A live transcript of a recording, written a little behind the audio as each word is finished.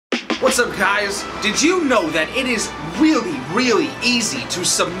What's up, guys? Did you know that it is really easy to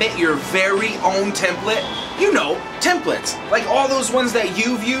submit your very own template? You know, templates, like all those ones that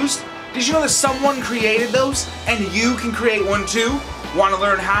you've used. Did you know that someone created those and you can create one too? Want to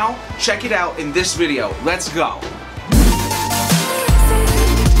learn how? Check it out in this video. Let's go.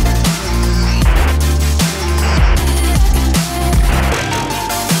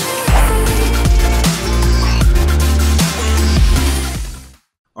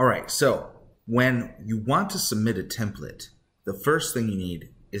 Alright, so when you want to submit a template, the first thing you need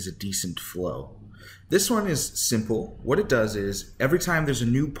is a decent flow. This one is simple. What it does is every time there's a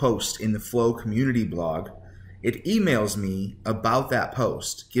new post in the Flow community blog, it emails me about that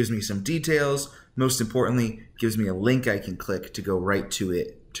post, gives me some details, most importantly, gives me a link I can click to go right to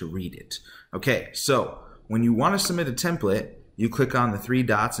it to read it. Okay, so when you want to submit a template, you click on the three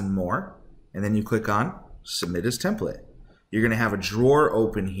dots and more, and then you click on Submit as Template. You're going to have a drawer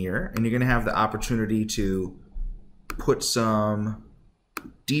open here, and you're going to have the opportunity to put some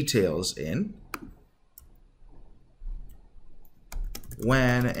details in.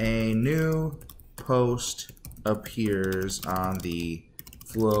 When a new post appears on the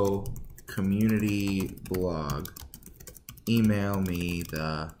Flow community blog, email me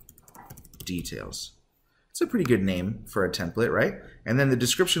the details. It's a pretty good name for a template, right? And then the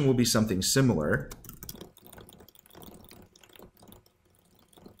description will be something similar.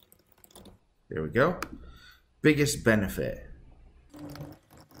 There we go. Biggest benefit.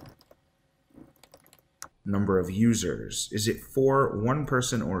 Number of users. Is it for one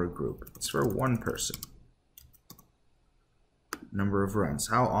person or a group? It's for one person. Number of runs.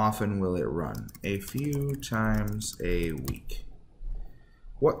 How often will it run? A few times a week.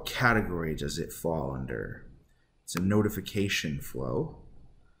 What category does it fall under? It's a notification flow.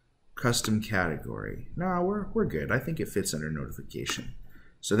 Custom category. No, we're good. I think it fits under notification.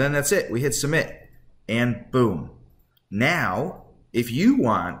 So then that's it. We hit submit and boom. Now, if you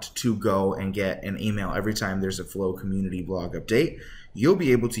want to go and get an email every time there's a Flow community blog update, you'll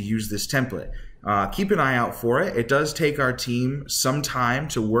be able to use this template. Keep an eye out for it. It does take our team some time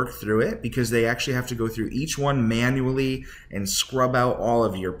to work through it because they actually have to go through each one manually and scrub out all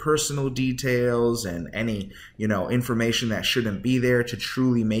of your personal details and any, information that shouldn't be there to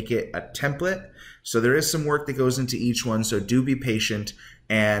truly make it a template. So there is some work that goes into each one, so do be patient.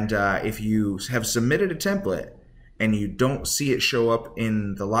 And if you have submitted a template and you don't see it show up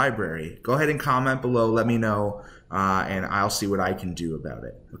in the library, go ahead and comment below, let me know, and I'll see what I can do about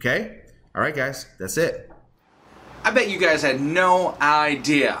it, okay? All right, guys, that's it. I bet you guys had no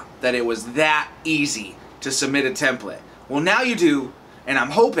idea that it was that easy to submit a template. Well, now you do, and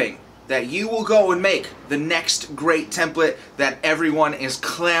I'm hoping that you will go and make the next great template that everyone is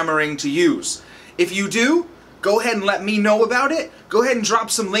clamoring to use. If you do, go ahead and let me know about it. Go ahead and drop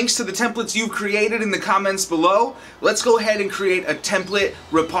some links to the templates you've created in the comments below. Let's go ahead and create a template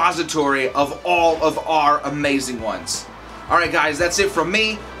repository of all of our amazing ones. Alright guys, that's it from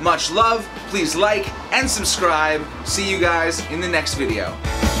me. Much love. Please like and subscribe. See you guys in the next video.